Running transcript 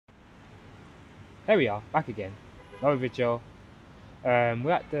Here we are, back again. Another video. We're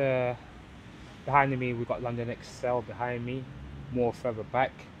at the behind me. We've got London Excel behind me. More further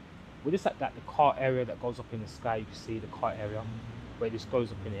back. We're just at that the car area that goes up in the sky. You can see the car area where this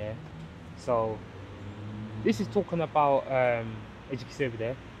goes up in the air. So this is talking about as you can see over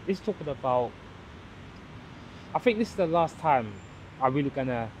there. This is talking about. I think this is the last time I'm really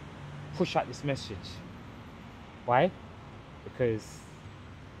gonna push out this message. Why? Because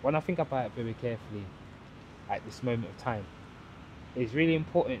when I think about it very carefully at this moment of time, it's really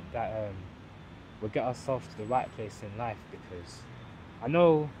important that we get ourselves to the right place in life, because I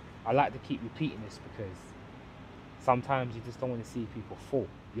know I like to keep repeating this because sometimes you just don't want to see people fall.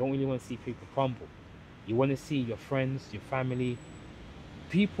 You don't really want to see people crumble. You want to see your friends, your family,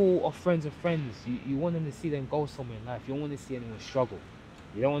 people or friends of friends. You want them to see them go somewhere in life. You don't want to see anyone struggle.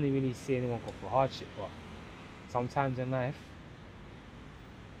 You don't want to really see anyone go through hardship. But sometimes in life,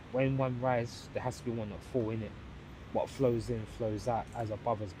 when one rises, there has to be one that fall in it. What flows in flows out, as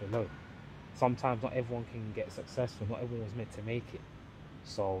above as below. Sometimes not everyone can get successful, not everyone was meant to make it.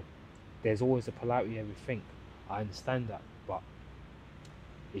 So there's always a polarity in everything. I understand that, but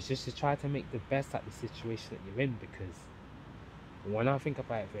it's just to try to make the best out of the situation that you're in, because when I think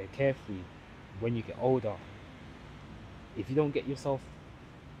about it very carefully, when you get older, if you don't get yourself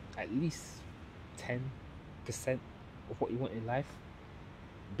at least 10% of what you want in life,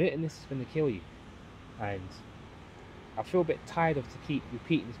 bitterness is going to kill you. And I feel a bit tired of to keep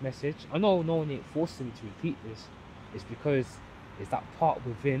repeating this message. I know no one ain't forcing me to repeat this. It's because it's that part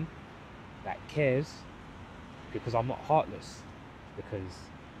within that cares, because I'm not heartless. Because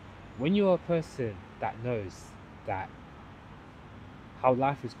when you're a person that knows that how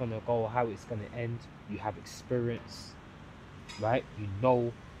life is going to go, how it's going to end, you have experience, right? You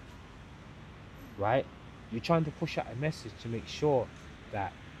know, right? You're trying to push out a message to make sure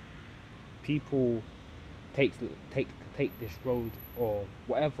that people take take take this road or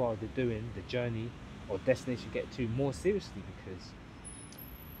whatever they're doing, the journey or destination you get to, more seriously. Because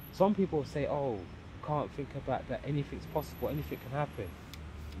some people say, oh, can't think about that, anything's possible, anything can happen.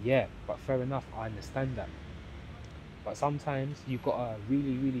 Yeah, but fair enough, I understand that. But sometimes you've got to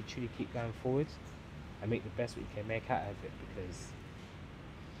really truly keep going forwards and make the best what you can make out of it. Because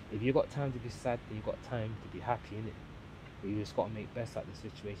if you've got time to be sad, then you've got time to be happy in it. But you just got to make best out of the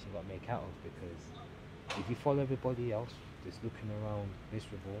situation you've got to make out of. Because if you follow everybody else just looking around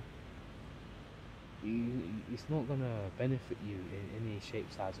miserable, it's not going to benefit you in any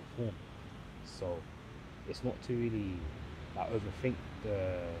shape, size or form. So it's not to really like overthink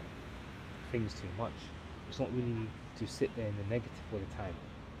the things too much. It's not really to sit there in the negative all the time.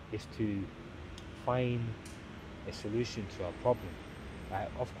 It's to find a solution to a problem. Right?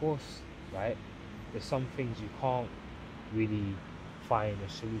 Of course, right? There's some things you can't really find a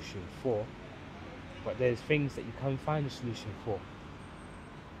solution for, but there's things that you can find a solution for.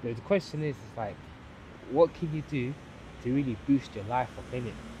 The question is like, what can you do to really boost your life up in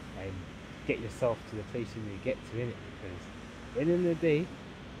it and get yourself to the place you really get to in it? Because at the end of the day,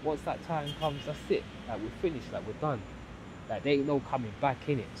 once that time comes, that's it. Like, we're finished, like, we're done. Like, there ain't no coming back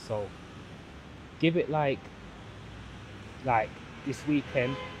in it. So give it like this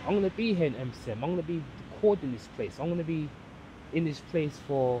weekend, I'm gonna be here in MCM. I'm gonna be recording this place. I'm gonna be in this place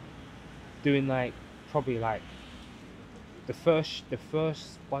for doing like probably like the first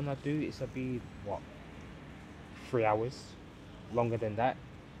one I do is gonna be what, 3 hours. Longer than that.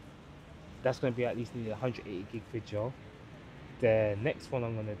 That's gonna be at least nearly 180 gig video. The next one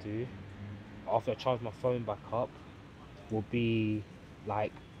I'm gonna do after I charge my phone back up will be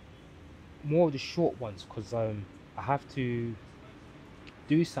like more of the short ones, because I have to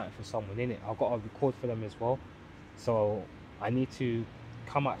do something for someone in it. I've got to record for them as well. So I need to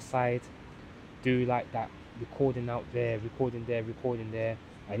come outside, do like that recording out there, recording there, recording there.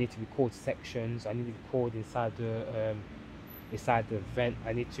 I need to record sections. I need to record inside the event.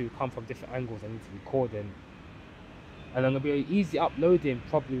 I need to come from different angles. I need to record them, and I'm gonna be easy uploading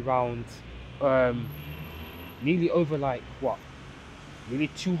probably around nearly over like what, nearly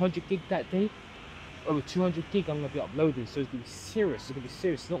 200 gig that day. Over 200 gig I'm gonna be uploading, so it's gonna be serious. It's gonna be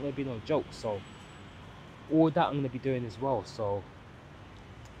serious. It's not gonna be no joke. So all that I'm gonna be doing as well. So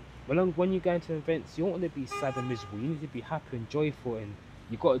when you go into events, you don't want to be sad and miserable. You need to be happy and joyful, and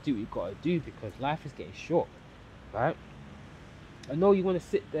you got to do what you got to do, because life is getting short, right? I know you want to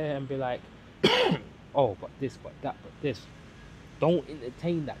sit there and be like, oh, but this, but that, but this. Don't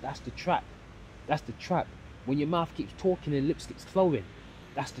entertain that. That's the trap. That's the trap. When your mouth keeps talking and lips keeps flowing,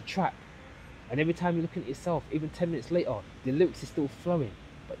 that's the trap. And every time you're looking at yourself, even 10 minutes later, the lyrics is still flowing.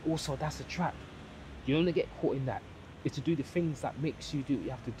 But also, that's a trap. You don't want to get caught in that. It's to do the things that makes you do what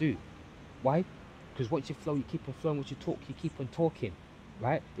you have to do. Why? Because once you flow, you keep on flowing. Once you talk, you keep on talking,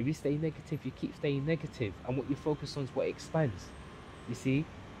 right? If you stay negative, you keep staying negative, and what you focus on is what expands. You see,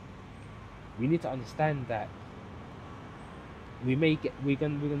 we need to understand that we're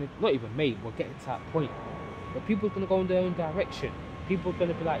gonna not even we're getting to that point, but people are gonna go in their own direction. People are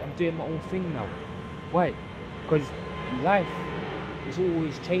gonna be like, I'm doing my own thing now. Why? Because life is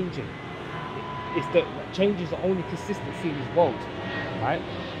always changing. It's the change is the only consistency in this world, right?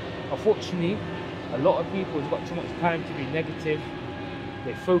 Unfortunately, a lot of people have got too much time to be negative.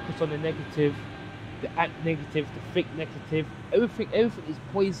 They focus on the negative, they act negative, they think negative. Everything is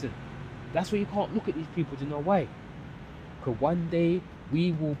poison. That's why you can't look at these people. Do you know why? Because one day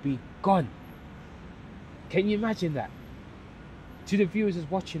we will be gone. Can you imagine that? To the viewers who's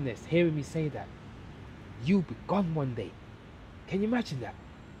watching this, hearing me say that, you'll be gone one day. Can you imagine that?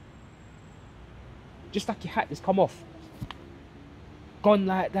 Just like your hat has come off. Gone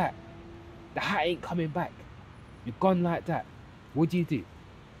like that. The hat ain't coming back. You're gone like that. What do you do?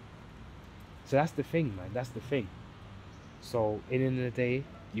 So that's the thing, man. That's the thing. So, in the end of the day,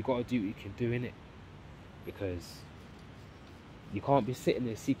 you got to do what you can do, innit? Because you can't be sitting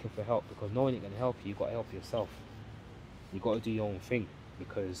there seeking for help, because no one ain't going to help you. You got to help yourself. You got to do your own thing,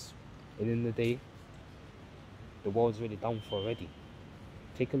 because in the end of the day, the world's already done for already.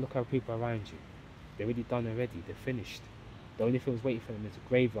 Take a look at people around you. They're already done already. They're finished. The only thing that's waiting for them is a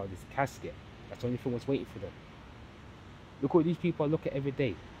graveyard, is a casket. That's the only thing that's waiting for them. Look what these people look at every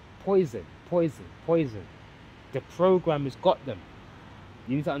day. Poison, poison, poison. The program has got them.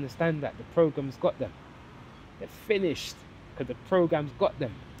 You need to understand that. The program has got them. They're finished because the program's got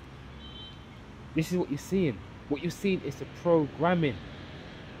them. This is what you're seeing. What you're seeing is the programming.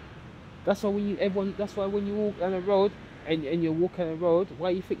 That's why when you walk on the road and you're walking on the road,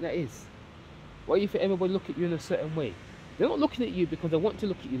 why do you think that is? Why do you think everybody look at you in a certain way? They're not looking at you because they want to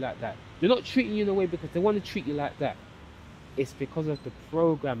look at you like that. They're not treating you in a way because they want to treat you like that. It's because of the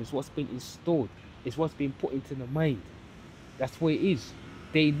program. It's what's been installed. It's what's been put into the mind. That's what it is.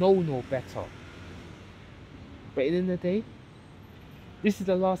 They know no better. But at the end of the day, this is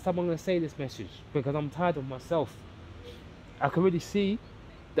the last time I'm going to say this message, because I'm tired of myself. I can really see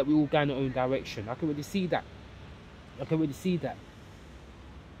that we all go in our own direction. I can really see that. I can really see that.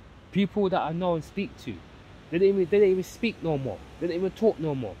 People that I know and speak to, they don't even speak no more. They don't even talk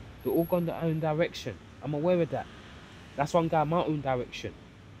no more. They're all gone their own direction. I'm aware of that. That's why I'm going my own direction.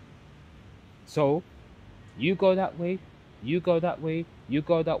 So, you go that way, you go that way, you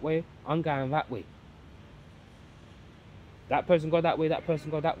go that way, I'm going that way. That person go that way, that person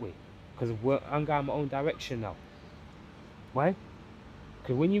go that way. Because I'm going my own direction now. Why?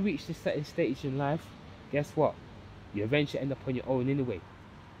 Because when you reach this certain stage in life, guess what? You eventually end up on your own anyway.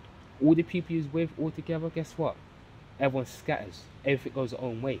 All the people you're with all together, guess what? Everyone scatters. Everything goes their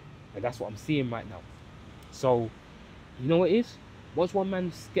own way. And that's what I'm seeing right now. So, you know what it is? Once one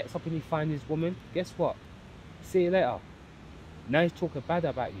man gets up and he finds his woman, guess what? See you later. Now he's talking bad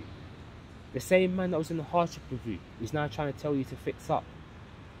about you. The same man that was in the hardship with you is now trying to tell you to fix up.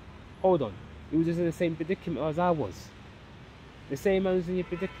 Hold on. He was just in the same predicament as I was. The same man who's in your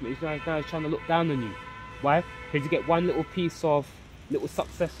predicament is now trying to look down on you. Why? Because you get one little piece of little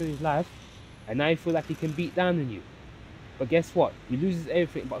success in his life, and now you feel like he can beat down on you. But guess what? He loses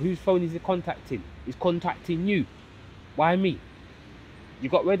everything. But whose phone is he contacting? He's contacting you. Why me? You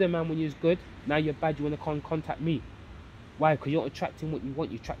got rid of man when you was good. Now you're bad. You want to contact me. Why? Because you're not attracting what you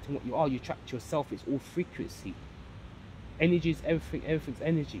want. You're attracting what you are. You attract yourself. It's all frequency. Energy is everything. Everything's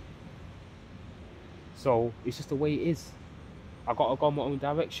energy. So it's just the way it is. I gotta go my own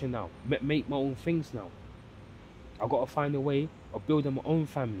direction now. Make my own things now. I gotta find a way of building my own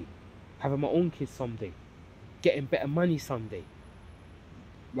family, having my own kids someday, getting better money someday.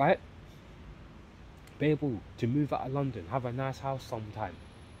 Right? Be able to move out of London, have a nice house sometime.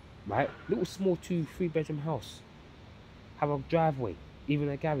 Right? Little small 2-3 bedroom house. Have a driveway, even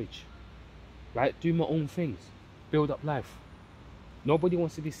a garage. Right? Do my own things. Build up life. Nobody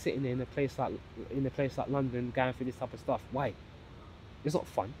wants to be sitting there in a place like London going through this type of stuff. Why? It's not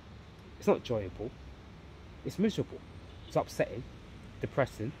fun. It's not enjoyable. It's miserable. It's upsetting,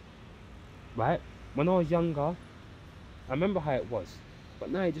 depressing. Right? When I was younger, I remember how it was.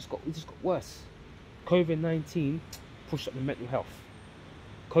 But now it just got worse. COVID-19 pushed up the mental health.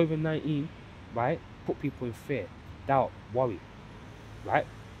 COVID-19, right, put people in fear, doubt, worry. Right?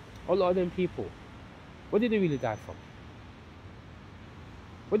 A lot of them people, what did they really die from?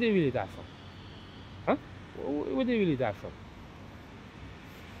 What did they really die from? Huh? What did they really die from?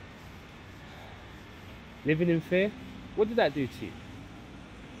 Living in fear? What did that do to you?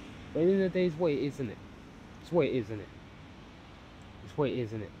 But at the end of the day, it's what it is, isn't it? It's what it is, isn't it? It's what it is,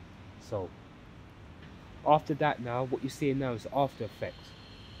 isn't it? So, After that now, what you're seeing now is the after effect.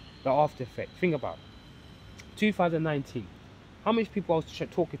 The after effect. Think about it. 2019. How much people I was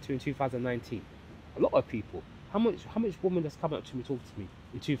talking to in 2019? A lot of people. How much women that's coming up to me talking to me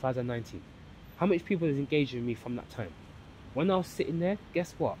in 2019? How much people is engaging with me from that time? When I was sitting there,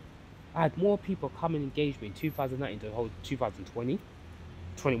 guess what? I had more people come and engage me in 2019 than the whole 2020,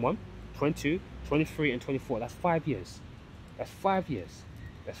 21, 22, 23, and 24. That's 5 years. That's 5 years.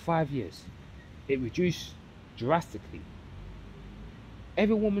 That's 5 years. It reduced drastically.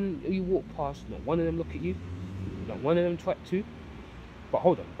 Every woman you walk past, not one of them look at you, not one of them try to. But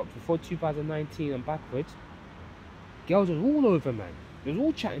hold on, but before 2019 and backwards, girls was all over, man. They was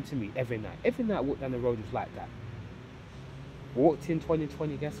all chatting to me every night. Every night I walked down the road was like that. Walked in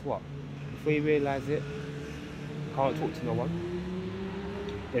 2020, guess what? Before you realise it, can't talk to no one.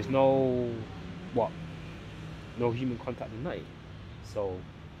 There's no, what? No human contact in night. So,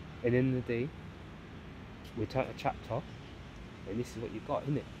 at the end of the day, we turn a chapter, and this is what you got,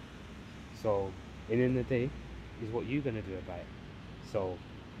 innit? So, at the end of the day, is what you're gonna do about it. So,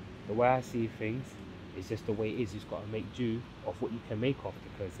 the way I see things is just the way it is. You've got to make do of what you can make of,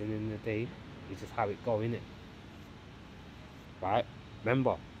 because at the end of the day, it's just how it go, innit? Right?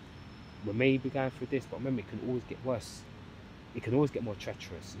 Remember, we may be going through this, but remember, it can always get worse. It can always get more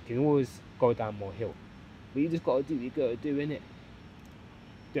treacherous. It can always go down more hill. But you just got to do what you got to do, innit?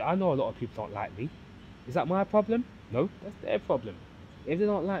 Dude, I know a lot of people don't like me. Is that my problem? No, that's their problem. If they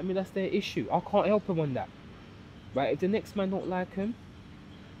don't like me, that's their issue. I can't help them on that. Right? If the next man don't like him,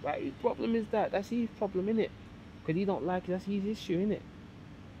 right, his problem is that. That's his problem, innit? Because he don't like it, that's his issue, innit?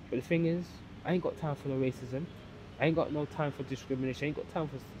 But the thing is, I ain't got time for no racism. I ain't got no time for discrimination. I ain't got time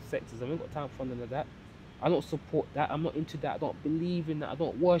for sexism. I ain't got time for none of that. I don't support that. I'm not into that. I don't believe in that. I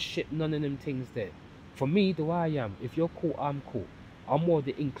don't worship none of them things there. For me, the way I am, if you're cool, I'm cool. I'm more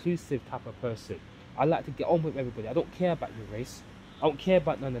the inclusive type of person. I like to get on with everybody. I don't care about your race. I don't care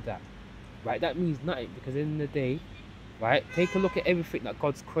about none of that. Right? That means nothing, because at the end of the day, right, take a look at everything that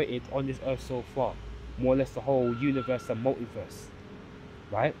God's created on this earth so far. More or less the whole universe and multiverse.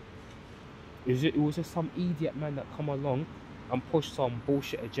 Right? It was just some idiot man that come along and pushed some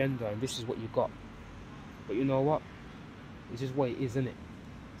bullshit agenda, and this is what you got. But you know what? It's just what it is, innit?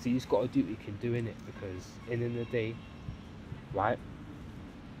 So you just got to do what you can do, innit? Because in the end of the day, right,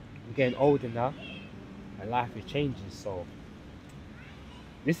 I'm getting older now, and life is changing. So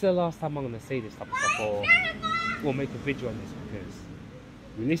this is the last time I'm going to say this type of stuff, or make a video on this, because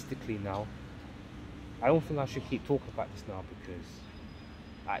realistically now, I don't think I should keep talking about this now, because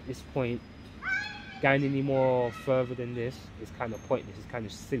at this point, going any more further than this is kind of pointless. It's kind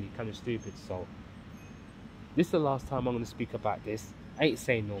of silly, kind of stupid. So this is the last time I'm going to speak about this. I ain't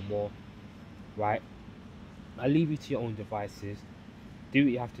saying no more, right? I leave you to your own devices. Do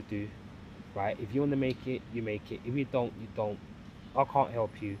what you have to do, right? If you want to make it, you make it. If you don't, you don't. I can't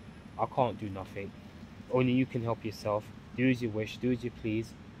help you. I can't do nothing. Only you can help yourself. Do as you wish, do as you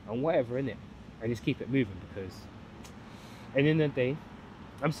please, and whatever, innit? And just keep it moving, because at the end of the day,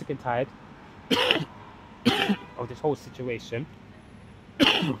 I'm sick and tired of this whole situation.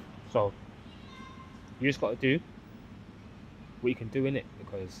 So you just got to do what you can do, in it,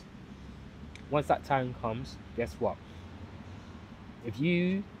 because once that time comes, guess what? If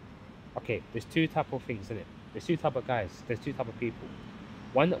you, okay, there's two type of things, in it. There's two type of guys. There's two type of people.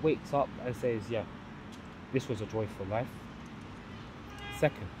 One that wakes up and says, yeah, this was a joyful life.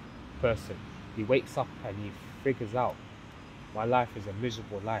 Second person, he wakes up and he figures out, my life is a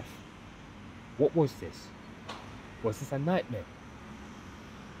miserable life. What was this? Was this a nightmare?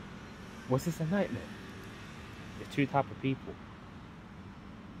 Was this a nightmare? There's two type of people,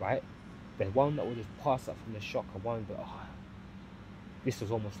 right? There's one that will just pass up from the shock, and one that, oh, this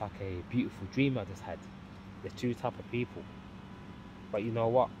was almost like a beautiful dream I just had. There's two type of people. But you know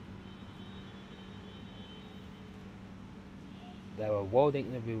what? The world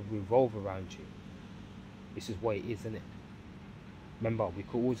ain't gonna revolve around you. This is what it is, isn't it? Remember, we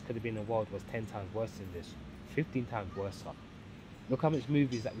could have been in a world that was 10 times worse than this, 15 times worse. Look how much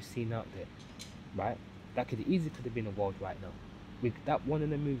movies that we've seen out there, right? That could have been a world right now. That one of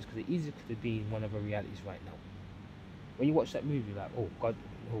the movies could have been one of our realities right now. When you watch that movie, like, oh God,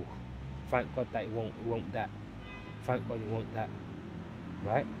 oh, thank God that it won't that. Thank God it won't that,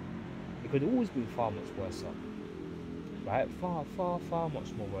 right? It could have always been far much worse, right? Far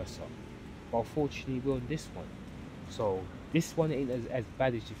much more worse. But unfortunately, we're on this one. So this one ain't as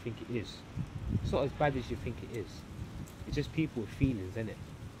bad as you think it is. It's not as bad as you think it is. It's just people with feelings, innit?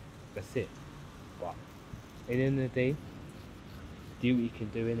 That's it. But at the end of the day, do what you can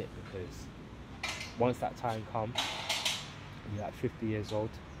do, innit? Because once that time comes, you're like 50 years old,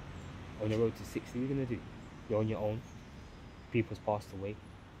 on the road to 60, what are you gonna do? You're on your own. People's passed away.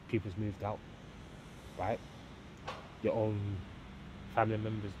 People's moved out, right? Your own family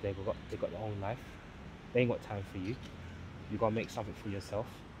members, they got their own life. They ain't got time for you. You gotta make something for yourself.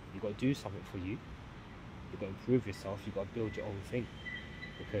 You gotta do something for you. You gotta improve yourself. You gotta build your own thing.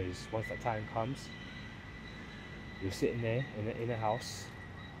 Because once that time comes, you're sitting there in a house,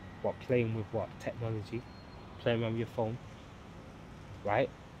 playing with technology, playing around with your phone, right?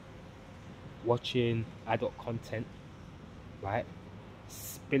 Watching adult content, right?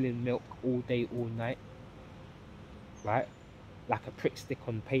 Spilling milk all day, all night, right? Like a prick stick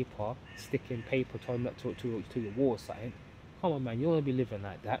on paper, sticking paper to your wall or something. Come on, man, you don't want to be living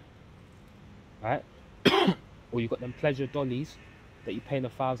like that, right? Or you got them pleasure dollies that you're paying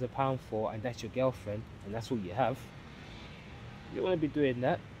 £1,000 for, and that's your girlfriend, and that's all you have. You don't want to be doing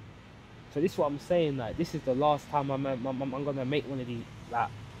that. So this is what I'm saying. Like, this is the last time I'm gonna make one of these. Like,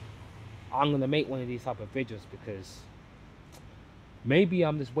 I'm gonna make one of these type of videos, because maybe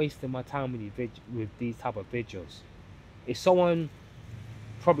I'm just wasting my time with these type of videos. If someone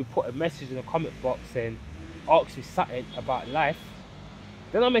probably put a message in the comment box and asks me something about life,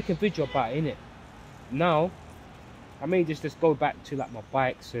 then I'll make a video about it, innit? Now, I may just go back to like my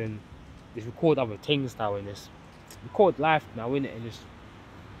bikes and just record other things now, and just record life now, innit? And just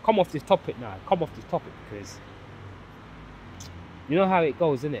come off this topic now. Come off this topic, because you know how it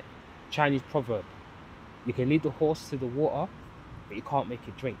goes, innit? Chinese proverb: you can lead the horse to the water, but you can't make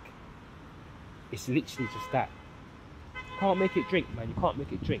it drink. It's literally just that. You can't make it drink, man. You can't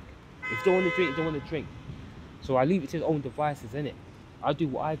make it drink. If you don't want to drink, you don't want to drink. So I leave it to his own devices, innit? I do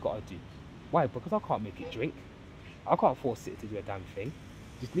what I gotta do. Why? Because I can't make it drink. I can't force it to do a damn thing.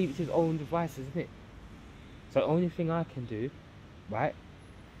 Just leave it to his own devices, innit? So the only thing I can do, right?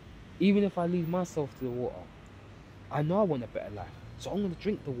 Even if I leave myself to the water, I know I want a better life. So I'm gonna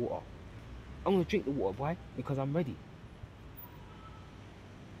drink the water. I'm gonna drink the water. Why? Because I'm ready.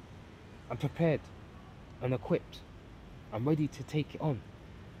 I'm prepared and equipped. I'm ready to take it on.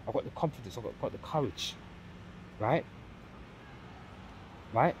 I've got the confidence, I've got the courage. Right?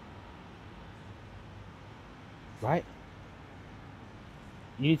 Right? Right?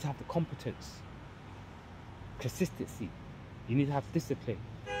 You need to have the competence, consistency. You need to have discipline.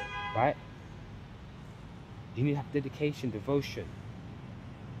 Right? You need to have dedication, devotion,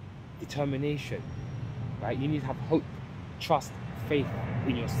 determination. Right? You need to have hope, trust, faith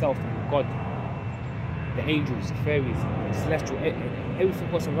in yourself and God, the angels, the fairies, the celestial,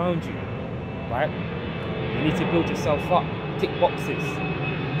 everything what's around you. Right? You need to build yourself up, tick boxes,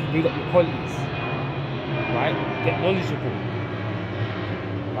 build up your qualities. Right? Get knowledgeable.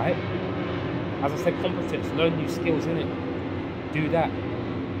 Right? As I said, competence, learn new skills, innit? Do that.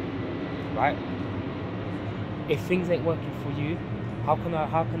 Right? If things ain't working for you, how can I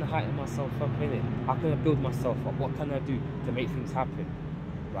heighten myself up, innit? How can I build myself up? What can I do to make things happen?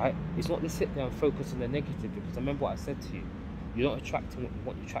 Right? It's not to sit there and focus on the negative, because remember what I said to you. You're not attracting what you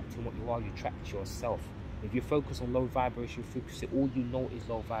want, you're attracting what you are, you attract yourself. If you focus on low vibration frequency, all you know is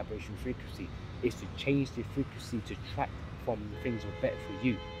low vibration frequency. It's to change the frequency to attract from things that are better for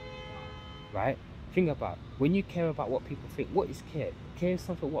you. Right? Think about when you care about what people think. What is care? Care is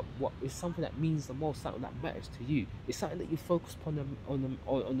something what is something that means the most, something that matters to you. It's something that you focus upon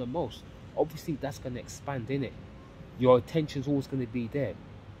on the most. Obviously, that's going to expand, innit? Your attention's always going to be there,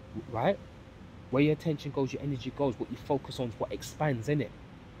 right? Where your attention goes, your energy goes. What you focus on is what expands, innit?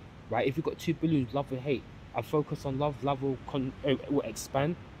 Right? If you've got two balloons, love and hate, I focus on love. Love will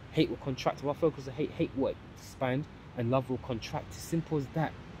expand. Hate will contract. If I focus on hate, hate will expand, and love will contract. It's simple as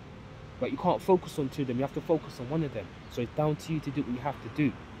that. But you can't focus on two of them, you have to focus on one of them. So it's down to you to do what you have to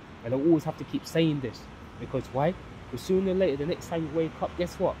do. And I always have to keep saying this. Because why? Because sooner or later, the next time you wake up,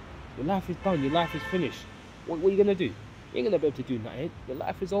 guess what? Your life is done, your life is finished. What are you going to do? You ain't going to be able to do nothing. Your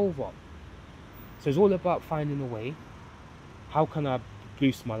life is over. So it's all about finding a way. How can I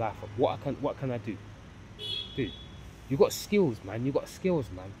boost my life up? What can I do? Dude, you got skills, man. You got skills,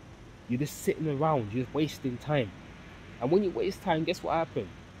 man. You're just sitting around, you're just wasting time. And when you waste time, guess what happens?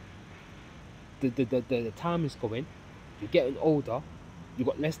 The time is going, you're getting older, you've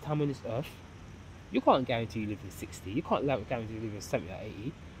got less time on this earth. You can't guarantee you live in 60, you can't guarantee you live in 70 or 80.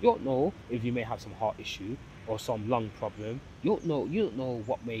 You don't know if you may have some heart issue or some lung problem. You don't know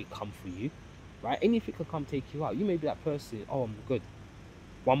what may come for you, right? Anything can come take you out. You may be that person, oh, I'm good.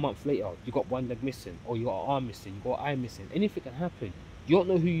 1 month later, you got one leg missing, or you got an arm missing, you got an eye missing. Anything can happen. You don't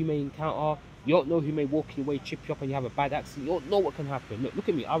know who you may encounter. You don't know who may walk your way, trip you up, and you have a bad accident. You don't know what can happen. Look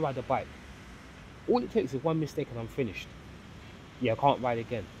at me, I ride a bike. All it takes is one mistake and I'm finished. Yeah, I can't ride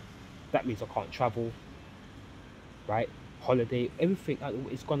again. That means I can't travel, right? holiday, everything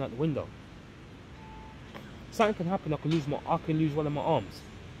it's gone out the window. Something can happen. I can lose one of my arms.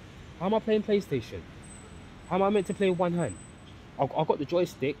 How am I playing PlayStation? How am I meant to play with one hand? I got the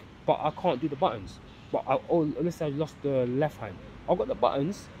joystick, but I can't do the buttons. But unless I lost the left hand, I got the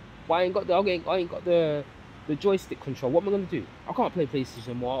buttons, but I ain't got the joystick control. What am I gonna do? I can't play PlayStation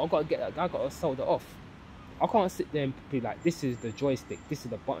anymore. I gotta sell that off. I can't sit there and be like, this is the joystick, this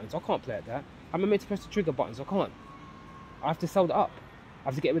is the buttons. I can't play like that. I'm meant to press the trigger buttons. I can't. I have to sell that up. I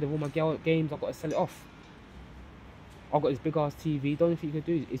have to get rid of all my games. I've got to sell it off. I've got this big ass TV. The only thing you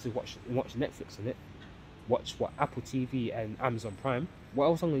can do is to watch Netflix on it. Watch what Apple TV and Amazon Prime. What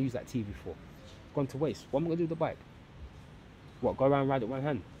else am I gonna use that TV for? Gone to waste. What am I gonna do with the bike? What, go around ride it one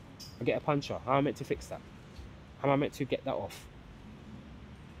hand? I get a puncher. How am I meant to fix that? How am I meant to get that off?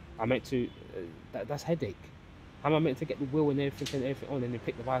 I meant to. That's headache. How am I meant to get the wheel and everything on and then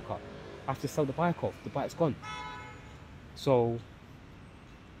pick the bike up? I have to sell the bike off. The bike's gone. So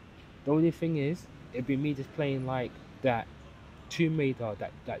the only thing is, it'd be me just playing like that Tomb Raider,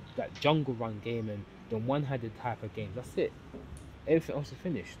 that Jungle Run game and the one-handed type of games. That's it. Everything else is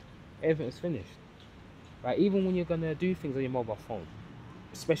finished. Everything is finished. Right? Even when you're gonna do things on your mobile phone,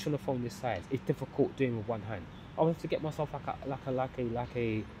 especially on a phone this size, it's difficult doing with one hand. I have to get myself like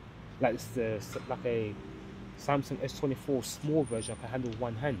a Samsung S24 small version I can handle with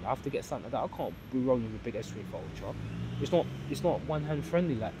one hand. I have to get something like that. I can't be rolling with big S24 Ultra. It's not one hand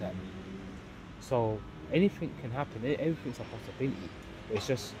friendly like that. So anything can happen. Everything's a possibility. But it's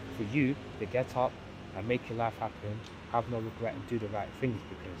just for you to get up and make your life happen, have no regret and do the right things,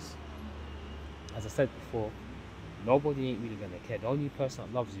 because as I said before, nobody ain't really gonna care. The only person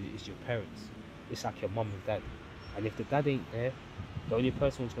that loves you is your parents. It's like your mum and dad. And if the dad ain't there, the only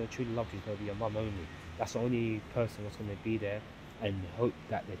person who's gonna truly love you is gonna be your mum only. That's the only person that's gonna be there and hope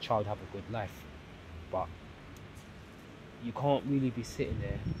that their child have a good life. But you can't really be sitting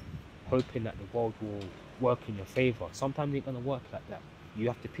there hoping that the world will work in your favor. Sometimes it ain't gonna work like that. You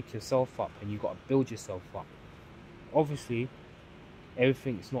have to pick yourself up and you gotta build yourself up. Obviously,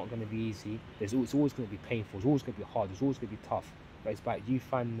 everything's not gonna be easy. It's always gonna be painful. It's always gonna be hard. It's always gonna be tough. But it's about you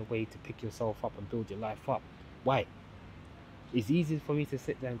finding a way to pick yourself up and build your life up. Why? It's easy for me to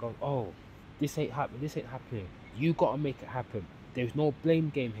sit there and go, oh, this ain't happening. This ain't happening. You gotta make it happen. There's no blame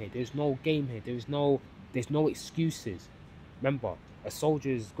game here. There's no game here. There's no excuses. Remember, a soldier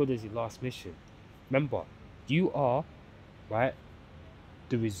is as good as his last mission. Remember, you are, right,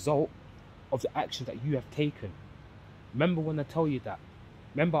 the result of the actions that you have taken. Remember when I tell you that?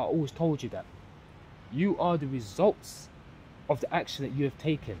 Remember I always told you that. You are the results of the action that you have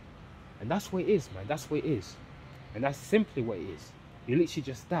taken. And that's what it is, man. That's what it is. And that's simply what it is. You're literally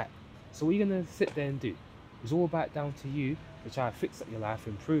just that. So what are you going to sit there and do? It's all about down to you to try to fix up your life,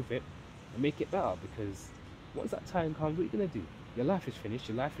 improve it, and make it better. Because once that time comes, what are you going to do? Your life is finished.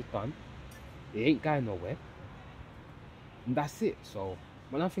 Your life is done. It ain't going nowhere. And that's it. So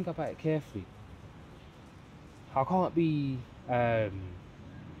when I think about it carefully, I can't be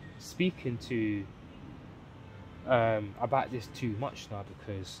speaking to about this too much now,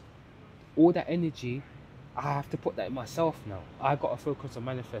 because all that energy, I have to put that in myself now. I got to focus on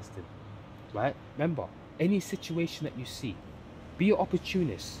manifesting, right? Remember, any situation that you see, be an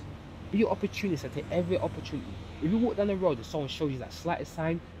opportunist. Be an opportunist and take every opportunity. If you walk down the road and someone shows you that slightest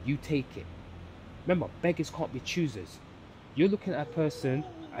sign, you take it. Remember, beggars can't be choosers. You're looking at a person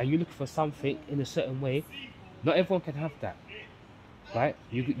and you're looking for something in a certain way. Not everyone can have that, right?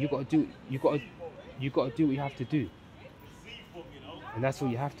 You got to do what you have to do, and that's what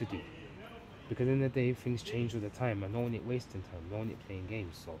you have to do. Because in the day, things change all the time, and no one ain't wasting time, no one ain't playing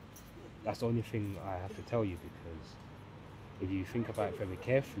games. So that's the only thing I have to tell you. Because if you think about it very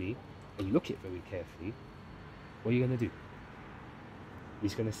carefully and you look at it very carefully, what are you gonna do? You're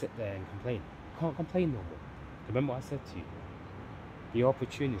just gonna sit there and complain. You can't complain no more. Remember what I said to you. Be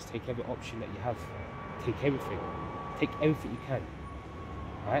opportunist. Take every option that you have. Take everything. Take everything you can.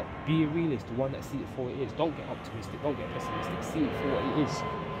 Right? Be a realist, the one that sees it for what it is. Don't get optimistic, don't get pessimistic. See it for what it is.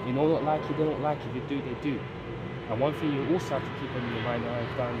 You know, not like you, they don't like it. You do, they do. And one thing you also have to keep in your mind, and I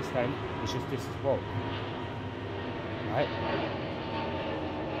have to understand, is just this as well. Right?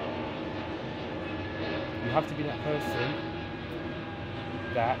 You have to be that person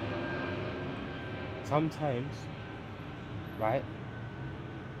that sometimes, right,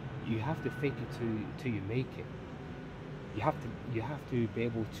 you have to fake it till you make it. You have to be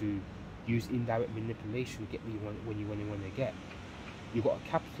able to use indirect manipulation to get what you want when you want to get. You got to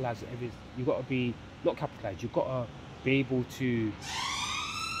capitalize on every. You got to be not capitalize. You got to be able to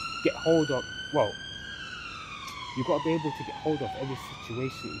get hold of. Well, you got to be able to get hold of every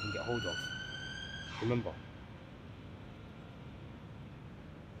situation that you can get hold of. Remember,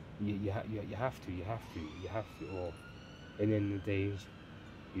 You have to, or at the end of the day,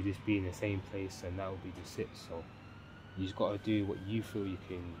 you just be in the same place, and that will be just it. So you just gotta do what you feel you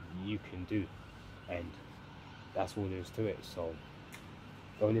can do, and that's all there is to it. So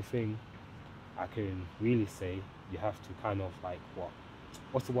the only thing I can really say, you have to kind of like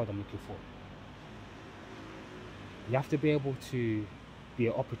what's the word I'm looking for? You have to be able to be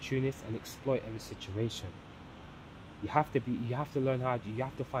an opportunist and exploit every situation. You have to learn how to, you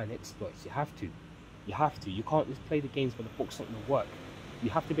have to find exploits. You have to. You can't just play the games for the books not to work.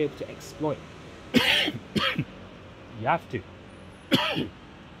 You have to be able to exploit. You have to.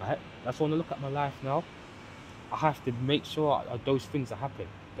 Right? That's when I look at my life now. I have to make sure those things are happening.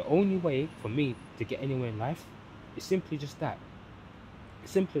 The only way for me to get anywhere in life is simply just that.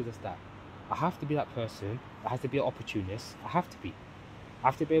 It's simply just that. I have to be that person. I have to be an opportunist. I have to be. I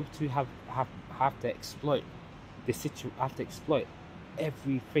have to be able to have to exploit the situation. I have to exploit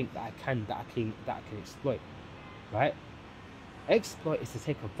everything that I can exploit. Right? Exploit is to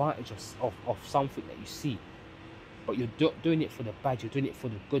take advantage of something that you see, but you're doing it for the bad. You're doing it for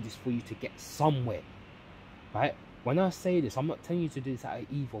the good. It's for you to get somewhere. Right? When I say this, I'm not telling you to do this out of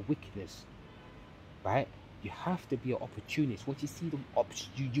evil, wickedness. Right? You have to be an opportunist. Once you see the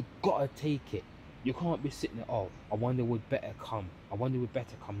option, you gotta take it. You can't be sitting there, oh, I wonder would better come. I wonder would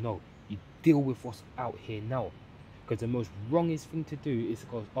better come. No, you deal with what's out here now. Because the most wrongest thing to do is to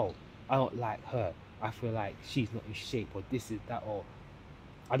go, oh, I don't like her. I feel like she's not in shape, or this is that, or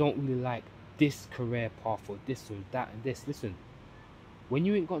I don't really like this career path, or this or that and this. Listen, when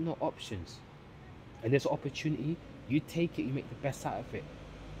you ain't got no options and there's an opportunity, you take it, you make the best out of it.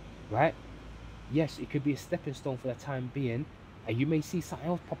 Right? Yes, it could be a stepping stone for the time being, and you may see something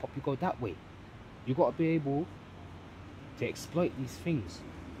else pop up, you go that way. You got to be able to exploit these things,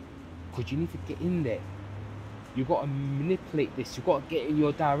 because you need to get in there. You got to manipulate this, you got to get in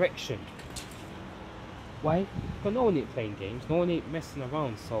your direction. Why? Because no one ain't playing games, no one ain't messing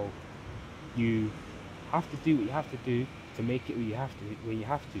around, so you have to do what you have to do to make it where you have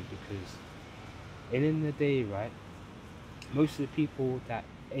to, because at the end of the day, right, most of the people that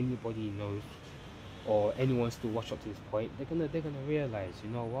anybody knows, or anyone still watch up to this point, they're gonna realize, you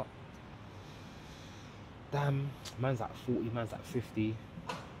know what? Damn, man's like 40, man's like 50,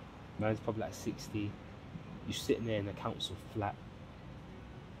 man's probably like 60. You're sitting there in a council flat.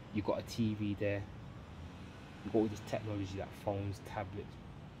 You got a TV there. You got all this technology like phones, tablets,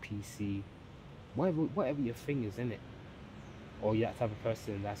 PC, whatever your thing is in it. Or you're that type of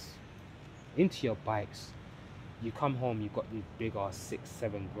person that's into your bikes. You come home, you've got these big ass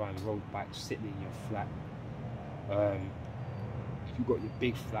 6-7 grand road bikes sitting in your flat. You got your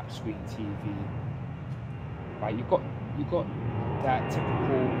big flat screen TV. Right, you got that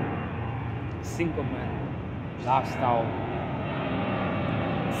typical single man lifestyle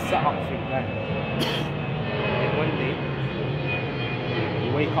setup thing going. And one day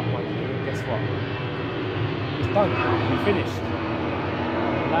you wake up one day and guess what? It's done. You're finished.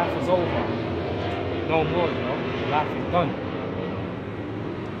 Life is over. No more, you know. Life is done.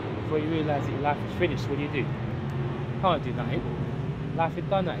 Before you realise that your life is finished, what do? You can't do nothing. Life is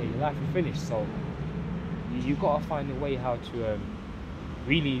done at here. Life is finished. So you gotta find a way how to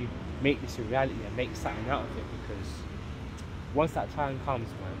really make this a reality and make something out of it, because once that time comes,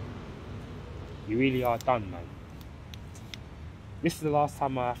 man, you really are done, man. This is the last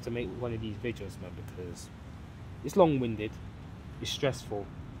time I have to make one of these videos, man, because it's long-winded, it's stressful.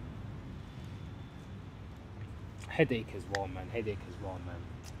 Headache as well, man.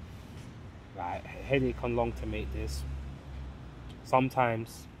 Right, headache on long to make this.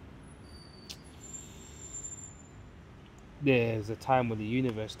 Sometimes there's a time when the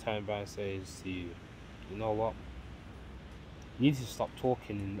universe turns around and says to you, you know what? You need to stop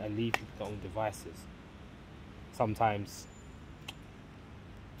talking and leave people to their own devices. Sometimes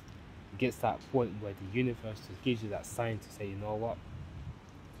it gets to that point where the universe just gives you that sign to say, you know what?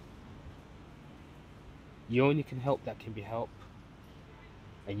 You only can help that can be helped,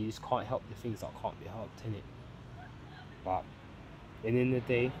 and you just can't help the things that can't be helped, innit? But at the end of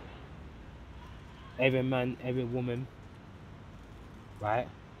the day, every man, every woman, right,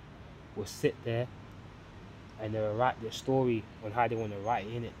 will sit there and they'll write their story on how they want to write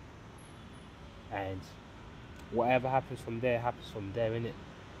it, innit? And whatever happens from there, innit?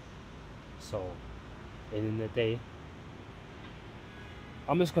 So, at the end of the day,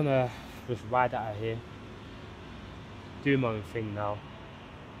 I'm just gonna ride out of here, do my own thing now,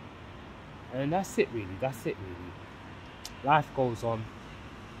 and that's it really. Life goes on,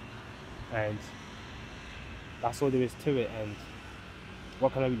 and that's all there is to it. And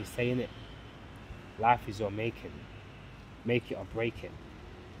what can I really say in it? Life is your making. Make it or break it.